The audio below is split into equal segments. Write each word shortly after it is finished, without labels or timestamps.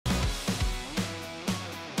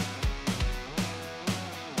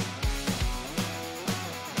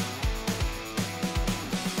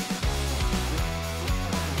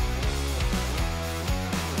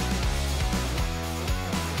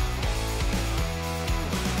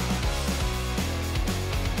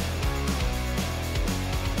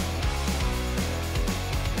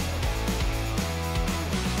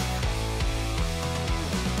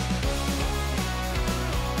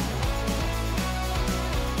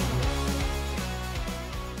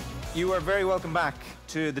You are very welcome back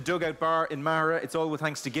to the Dugout Bar in Maghera. It's all with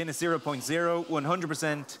thanks to Guinness 0.0,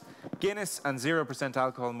 100% Guinness and 0%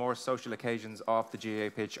 alcohol. More social occasions off the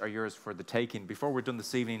GAA pitch are yours for the taking. Before we're done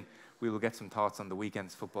this evening, we will get some thoughts on the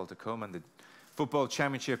weekend's football to come and the football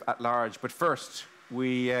championship at large. But first,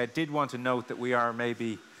 we did want to note that we are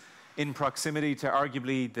maybe in proximity to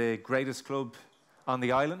arguably the greatest club on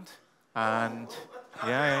the island. And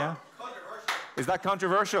yeah. Is that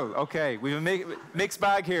controversial? Okay, we have a mixed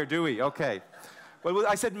bag here, do we? Okay. Well,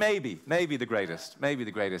 I said maybe the greatest,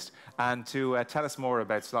 And to tell us more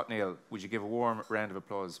about SLAUGHTNEIL, would you give a warm round of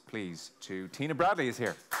applause, please, to Tina Bradley is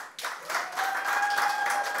here.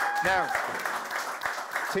 Now,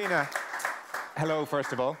 Tina, hello,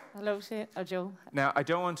 first of all. Hello, Joe. Now, I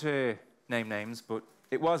don't want to name names, but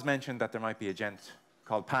it was mentioned that there might be a gent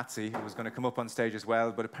called Patsy who was going to come up on stage as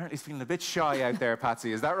well, but apparently he's feeling a bit shy out there,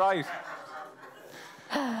 Patsy. Is that right?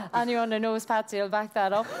 Anyone who knows Patsy will back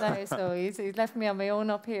that up now, so he's left me on my own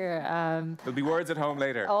up here. There'll be words at home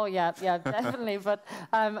later. Oh, yeah, definitely. But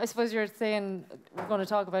I suppose you're saying we're going to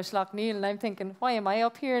talk about SLAUGHTNEIL, and I'm thinking, why am I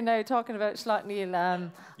up here now talking about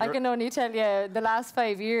SLAUGHTNEIL? I can only tell you the last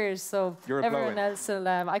 5 years, so everyone else will...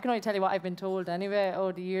 I can only tell you what I've been told anyway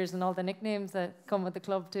over the years and all the nicknames that come with the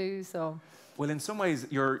club too, so... Well, in some ways,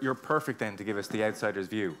 you're perfect then to give us the outsider's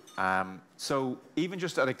view. So even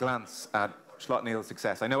just at a glance at SLAUGHTNEIL's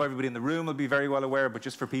success. I know everybody in the room will be very well aware, but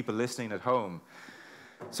just for people listening at home.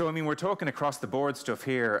 So, I mean, we're talking across the board stuff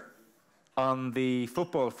here. On the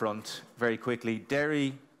football front, very quickly,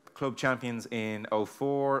 Derry club champions in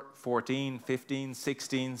 04, 14, 15,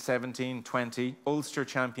 16, 17, 20. Ulster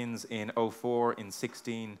champions in 04, in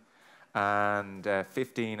 16 and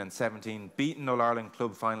 15 and 17. Beaten All-Ireland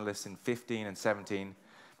club finalists in 15 and 17.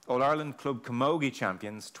 All-Ireland Club Camogie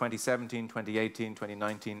champions 2017, 2018,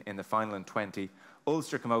 2019 in the final in 20.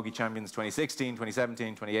 Ulster Camogie champions 2016,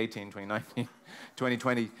 2017, 2018, 2019,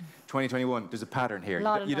 2020, 2021. There's a pattern here.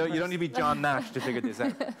 You don't need to be John Nash to figure this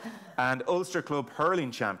out. And Ulster Club Hurling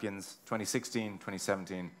champions 2016,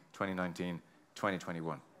 2017, 2019,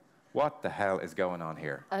 2021. What the hell is going on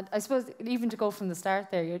here? And I suppose even to go from the start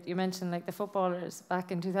there, you mentioned like the footballers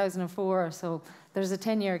back in 2004, so there's a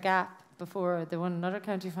 10-year gap before they won another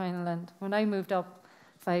county final. And when I moved up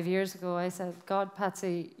 5 years ago, I said, God,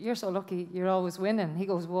 Patsy, you're so lucky, you're always winning. He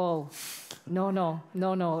goes, whoa, no.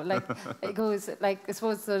 Like, it goes, like, I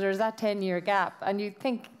suppose so there's that 10-year gap. And you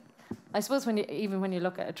think, I suppose even when you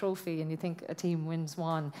look at a trophy and you think a team wins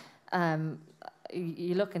one,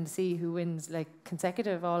 you look and see who wins like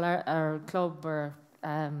consecutive all our club or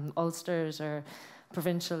Ulsters or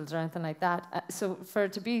provincials or anything like that. So for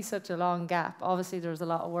it to be such a long gap, obviously there was a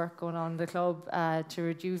lot of work going on in the club to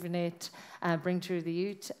rejuvenate, bring through the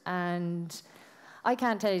youth, and I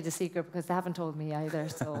can't tell you the secret because they haven't told me either.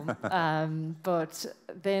 So, but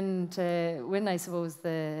then to win, I suppose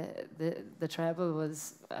the treble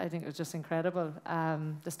was, I think it was just incredible.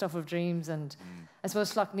 The stuff of dreams, and I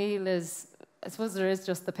suppose SLAUGHTNEIL is. I suppose there is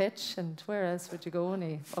just the pitch, and where else would you go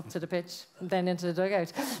only up to the pitch, and then into the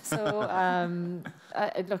dugout? So,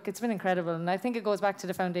 look, it's been incredible, and I think it goes back to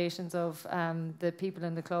the foundations of the people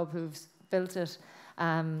in the club who've built it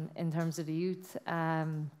in terms of the youth.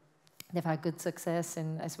 They've had good success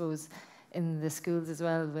in, I suppose, in the schools as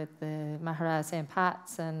well with the Maghera St.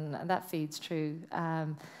 Pat's, and that feeds through.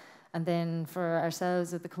 And then for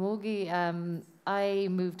ourselves at the Camogie, I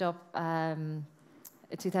moved up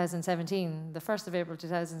 2017, the 1st of April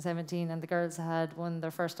 2017, and the girls had won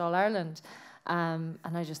their first All-Ireland. And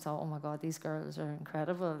I just thought, oh my God, these girls are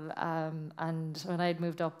incredible. And when I'd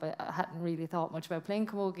moved up, I hadn't really thought much about playing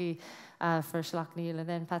camogie for SLAUGHTNEIL. And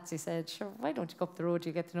then Patsy said, sure, why don't you go up the road,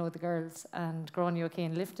 you get to know the girls. And Gráinne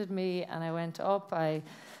O'Kane lifted me, and I went up. I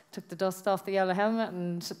took the dust off the yellow helmet,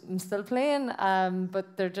 and I'm still playing.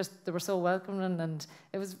 But they were so welcoming, and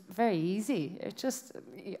it was very easy. It just,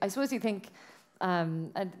 I suppose you think,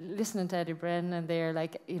 and listening to Eddie Brennan, and they're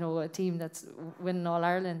like, you know, a team that's winning All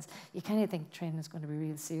Irelands, you kind of think training is going to be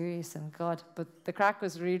real serious, and God, but the crack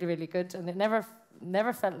was really, really good, and it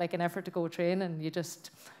never felt like an effort to go training. You just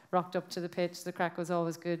rocked up to the pitch. The crack was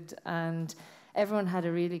always good, and everyone had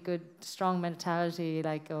a really good, strong mentality,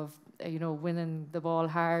 like of, you know, winning the ball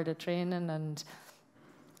hard at training, and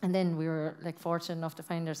then we were like fortunate enough to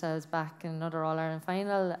find ourselves back in another All Ireland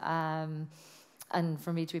final. And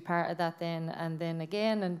for me to be part of that then, and then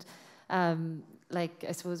again, and like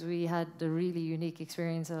I suppose we had the really unique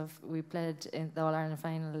experience of, we played in the All-Ireland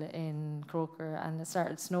final in Croker, and it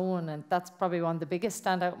started snowing, and that's probably one of the biggest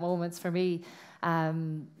standout moments for me,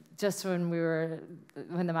 just when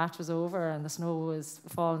the match was over and the snow was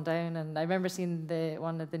falling down, and I remember seeing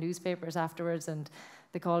one of the newspapers afterwards, and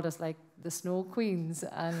they called us like the Snow Queens,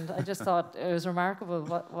 and I just thought it was remarkable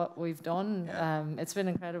what we've done. Yeah. It's been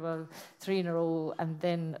incredible, 3 in a row, and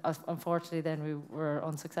then unfortunately then we were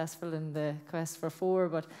unsuccessful in the quest for 4.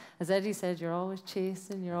 But as Eddie said, you're always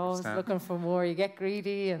chasing, you're always looking for more. You get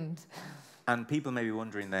greedy, and people may be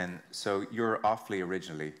wondering then. So you're Offaly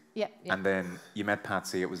originally, yeah. And then you met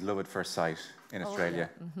Patsy. It was love at first sight in Australia.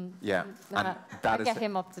 Yeah, and I get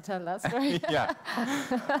him up to tell that story. Yeah.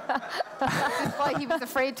 That's why he was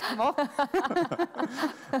afraid to come up.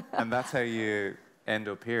 And that's how you end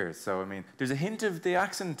up here. So, I mean, there's a hint of the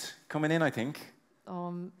accent coming in, I think.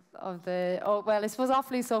 Well, I suppose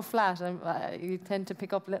Offaly's so flat. You tend to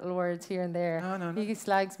pick up little words here and there. No. He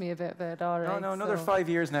slags me a bit, but all right. No, another 5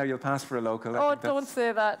 years now, you'll pass for a local. Oh, don't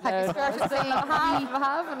say that. Have you started saying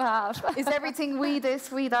half and half? Is everything wee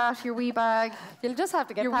this, wee that, your wee bag? You'll just have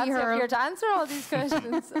to get Patsy up here to answer all these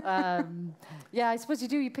questions. Yeah, I suppose you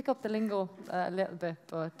do. You pick up the lingo a little bit,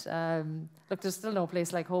 but look, there's still no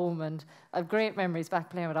place like home, and I have great memories back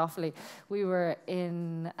playing with Offaly. We were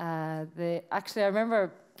in actually, I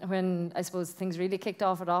remember when I suppose things really kicked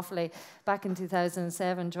off at Offaly back in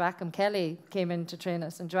 2007. Joachim Kelly came in to train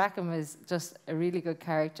us, and Joachim is just a really good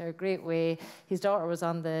character, a great way. His daughter was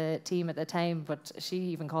on the team at the time, but she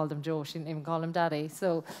even called him Joe. She didn't even call him Daddy.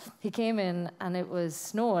 So he came in, and it was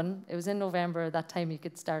snowing. It was in November. That time you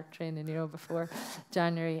could start training, before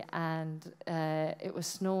January, and it was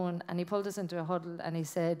snowing. And he pulled us into a huddle, and he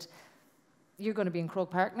said, "You're going to be in Croke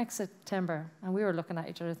Park next September." And we were looking at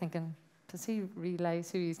each other, thinking, does he realise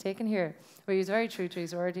who he's taken here? Well, he was very true to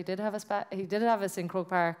his word. He did have us in Croke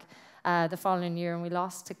Park the following year, and we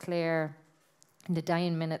lost to Clare in the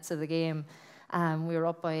dying minutes of the game. We were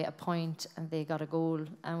up by a point, and they got a goal,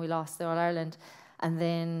 and we lost the All-Ireland. And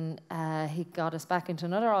then he got us back into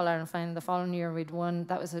another All-Ireland final the following year. We'd won,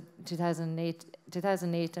 that was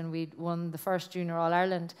 2008, and we'd won the first Junior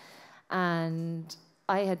All-Ireland. And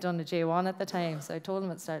I had done a J1 at the time, so I told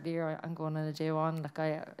him at the start of the year, I'm going on a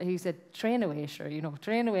J1. He said, train away, sure,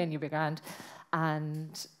 train away and you'll be grand.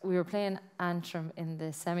 And we were playing Antrim in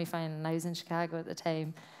the semi-final, and I was in Chicago at the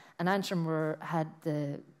time, and Antrim had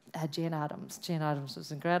Jane Adams. Jane Adams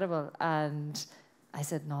was incredible, and I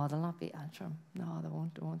said, no, they'll not beat Antrim. No, they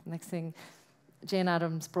won't. Next thing, Jane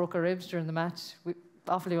Adams broke her ribs during the match. We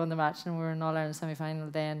Offaly won the match, and we were in All-Ireland semi-final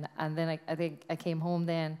then. And then I think I came home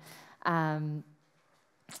then,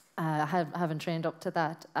 having trained up to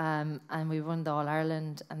that, and we won the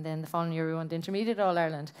All-Ireland, and then the following year we won the Intermediate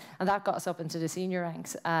All-Ireland, and that got us up into the senior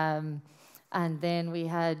ranks. And then we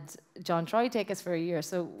had John Troy take us for a year,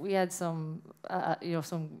 so we had some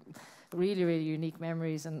really, really unique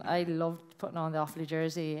memories, and I loved putting on the Offaly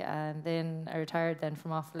jersey. And then I retired then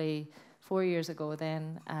from Offaly 4 years ago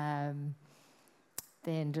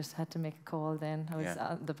then just had to make a call then. I was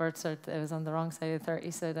on the birth cert, I was on the wrong side of 30,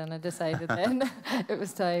 so then I decided then it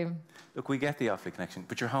was time. Look, we get the Offaly connection,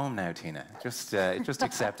 but you're home now, Tina. Just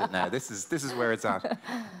accept it now. This is where it's at.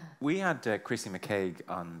 We had Chrissy McCaig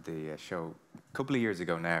on the show a couple of years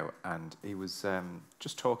ago now, and he was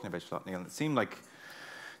just talking about SLAUGHTNEIL, and it seemed like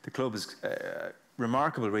the club is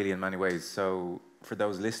remarkable really in many ways. So for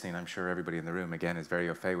those listening, I'm sure everybody in the room again is very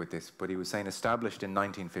au fait with this, but he was saying established in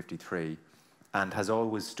 1953, and has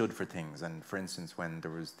always stood for things. And for instance, when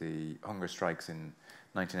there was the hunger strikes in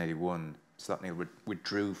 1981, SLAUGHTNEIL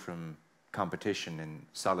withdrew from competition in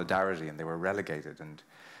solidarity, and they were relegated. And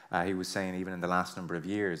he was saying even in the last number of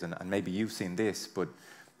years, and maybe you've seen this, but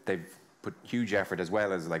they've put huge effort as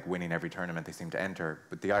well as like winning every tournament they seem to enter.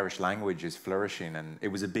 But the Irish language is flourishing, and it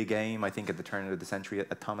was a big aim, I think, at the turn of the century.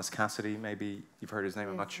 At Thomas Cassidy, maybe you've heard his name,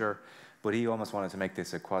 I'm not sure. But he almost wanted to make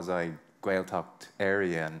this a quasi-Gaeltacht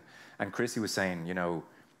area. And Chrissy was saying,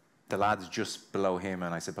 the lads just below him,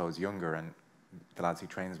 and I suppose younger, and the lads he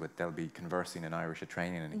trains with, they'll be conversing in Irish at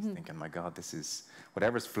training, and he's thinking, my God,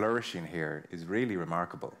 whatever's flourishing here is really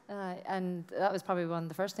remarkable. And that was probably one of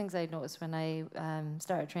the first things I noticed when I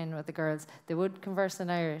started training with the girls. They would converse in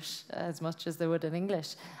Irish as much as they would in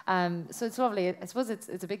English. So it's lovely. I suppose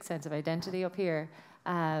it's a big sense of identity up here.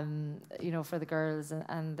 For the girls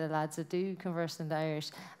and the lads that do converse in the Irish,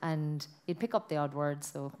 and you'd pick up the odd words,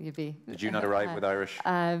 so you'd be... Did you not arrive with Irish?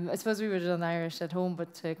 I suppose we would have done Irish at home,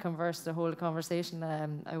 but to converse the whole conversation,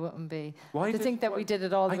 I wouldn't be. Why to think that we did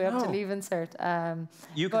it all the way up to Leaving Cert.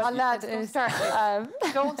 Lads, don't start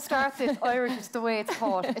it. Don't start it. Irish is the way it's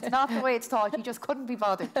taught. It's not the way it's taught. You just couldn't be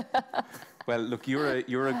bothered. Well, look, you're a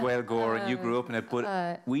Gaeilgeoir and you grew up in it,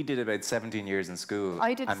 but we did about 17 years in school.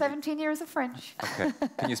 I did 17 years of French. Okay.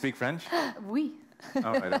 Can you speak French? Oui.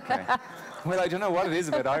 All right, okay. Well, I don't know what it is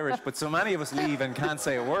about Irish, but so many of us leave and can't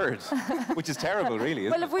say a word, which is terrible, really,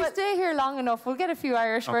 isn't well, if we stay here long enough, we'll get a few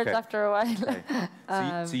Irish words after a while.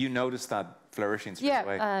 Okay. So you noticed that flourishing straight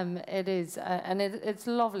away? Yeah, it is. And it's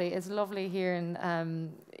lovely. It's lovely hearing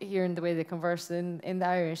the way they converse in the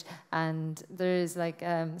Irish. And there is, like,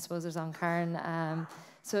 I suppose there's An Cairn. I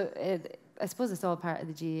suppose it's all part of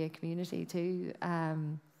the GAA community too.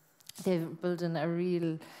 They're building a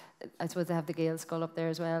real... I suppose they have the Gael skull up there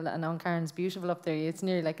as well, and An Cairn's beautiful up there. It's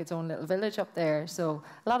nearly like its own little village up there. So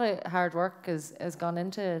a lot of hard work has gone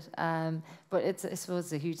into it. But it's, I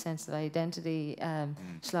suppose, a huge sense of identity,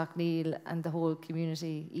 SLAUGHTNEIL, and the whole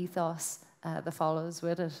community ethos that follows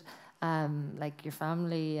with it, like your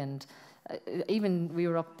family. And even we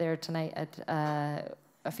were up there tonight at...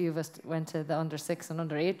 a few of us went to the under-6 and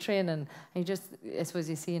under-8 training, and you just, I suppose,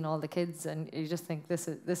 you see all the kids, and you just think this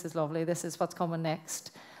is lovely. This is what's coming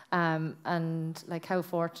next. And like how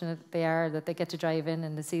fortunate they are that they get to drive in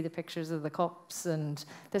and to see the pictures of the cups, and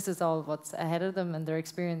this is all what's ahead of them, and they're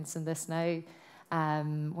experiencing this now.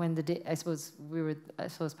 When the day, I suppose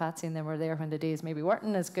Patsy and them were there when the days maybe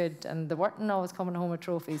weren't as good, and they weren't always coming home with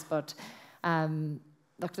trophies, but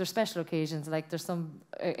look, there's special occasions. Like there's some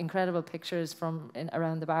incredible pictures from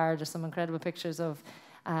around the bar. There's some incredible pictures of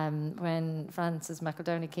when Francis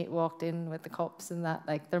McEldowney walked in with the cups and that.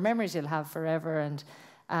 Like they're memories you'll have forever. And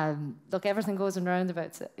look, everything goes in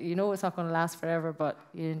roundabouts. You know it's not going to last forever, but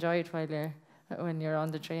you enjoy it when you're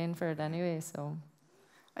on the train for it anyway. So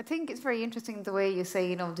I think it's very interesting the way you say,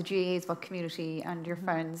 you know, the GAA is about community and your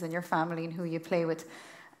friends and your family and who you play with.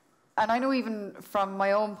 And I know even from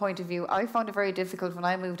my own point of view, I found it very difficult when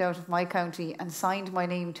I moved out of my county and signed my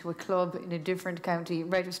name to a club in a different county,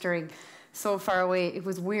 registering so far away. It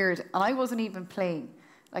was weird. And I wasn't even playing.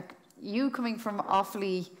 Like, you coming from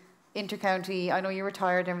Offaly, inter-county, I know you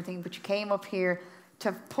retired and everything, but you came up here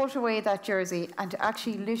to put away that jersey and to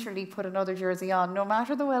actually literally put another jersey on, no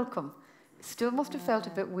matter the welcome. It still must have felt a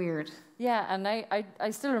bit weird. Yeah, and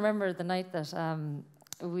I still remember the night that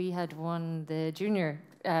we had won the junior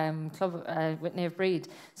club with Naomh Breed.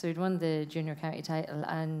 So we'd won the junior county title,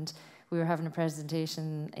 and we were having a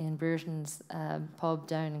presentation in Brereton's pub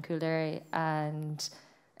down in County Derry, and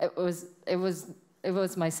it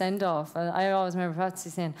was my send-off. And I always remember Patsy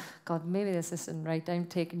saying, God, maybe this isn't right, I'm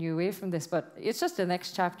taking you away from this, but it's just the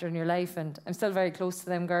next chapter in your life, and I'm still very close to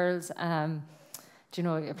them girls. Do you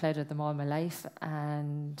know, I played with them all my life,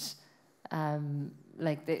 and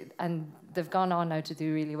they've gone on now to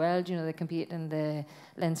do really well. You know, they compete in the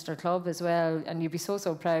Leinster club as well, and you'd be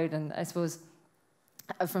so proud. And I suppose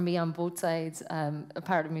for me on both sides, a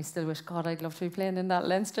part of me still wish, God, I'd love to be playing in that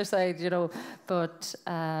Leinster side, you know. But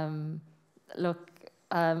look,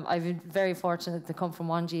 I've been very fortunate to come from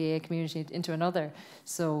one GAA community into another,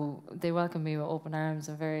 so they welcomed me with open arms.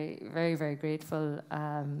 I'm very, very, very grateful.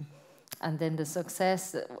 And then the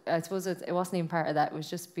success, I suppose it wasn't even part of that. It was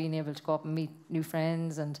just being able to go up and meet new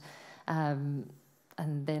friends, and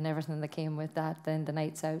then everything that came with that. Then the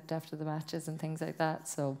nights out after the matches and things like that.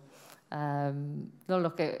 So, no,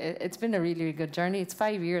 look, it's been a really, really good journey. It's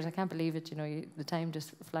 5 years. I can't believe it. You know, the time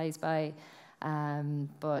just flies by.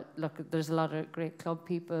 But look, there's a lot of great club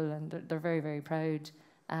people, and they're very, very proud.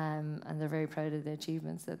 And they're very proud of the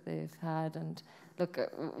achievements that they've had. And look,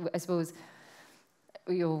 I suppose,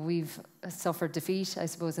 you know, we've suffered defeat, I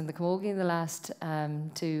suppose, in the camogie in the last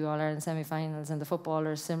two All-Ireland semi-finals, and the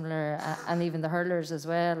footballers similar, and even the hurlers as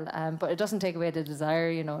well. But it doesn't take away the desire,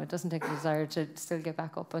 you know, it doesn't take the desire to still get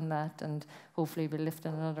back up on that, and hopefully be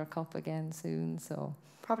lifting another cup again soon. So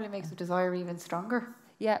probably makes the desire even stronger.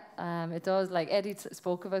 Yeah, it does. Like Eddie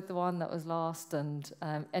spoke about the one that was lost, and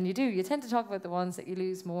you tend to talk about the ones that you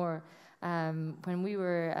lose more. When we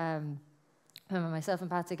were... when myself and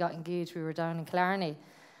Patsy got engaged, we were down in Killarney,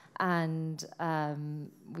 and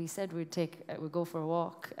we said we'd go for a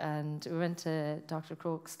walk, and we went to Dr.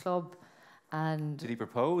 Croke's club. And did he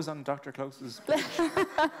propose on Dr. Close's beach?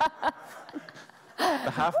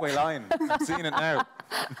 The halfway line. I'm seeing it now.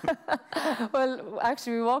 Well,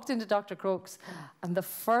 actually, we walked into Dr. Croke's, and the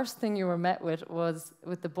first thing you were met with was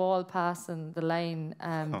with the ball passing the line,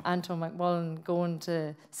 Anton McMullen going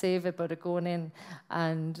to save it, but it going in,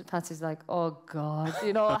 and Patsy's like, "Oh God,"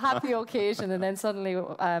 you know, a happy occasion, and then suddenly,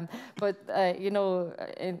 you know,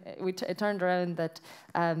 it turned around that,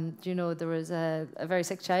 you know, there was a very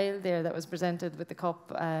sick child there that was presented with the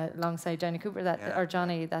cup alongside Johnny Cooper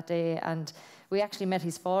Johnny that day, and we actually met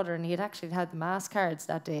his father, and he had actually had the mass cards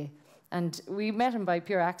that day. And we met him by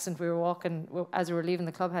pure accident. We were walking, as we were leaving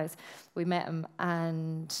the clubhouse, we met him,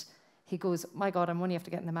 and he goes, "My God, I'm only after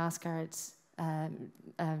getting the mass cards."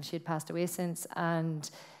 She had passed away since, and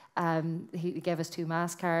He gave us 2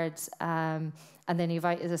 mass cards, and then he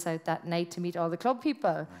invited us out that night to meet all the club people.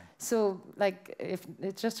 Right. So, like,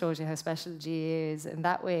 it just shows you how special GAA is in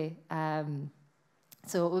that way.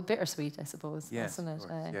 So it was bittersweet, I suppose, wasn't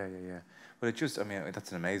it? Yeah. Well, it just, I mean,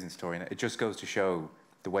 that's an amazing story. And it just goes to show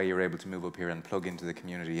the way you're able to move up here and plug into the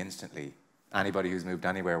community instantly. Anybody who's moved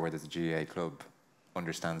anywhere where there's a GAA club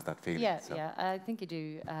understands that feeling. Yeah, I think you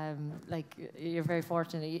do. Like, you're very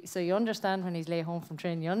fortunate. So you understand when he's late home from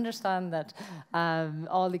training. You understand that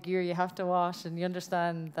all the gear you have to wash, and you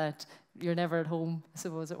understand that you're never at home. I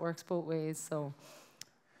suppose it works both ways. So.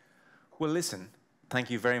 Well, listen, thank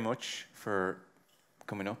you very much for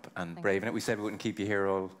coming up and braving it. We said we wouldn't keep you here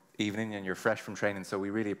all evening, and you're fresh from training, so we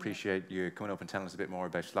really appreciate you coming up and telling us a bit more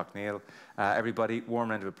about SLAUGHTNEIL. Everybody, warm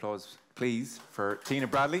round of applause, please, for Tina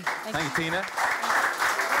Bradley. Thank you, Tina.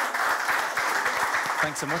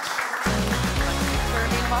 Thanks so much.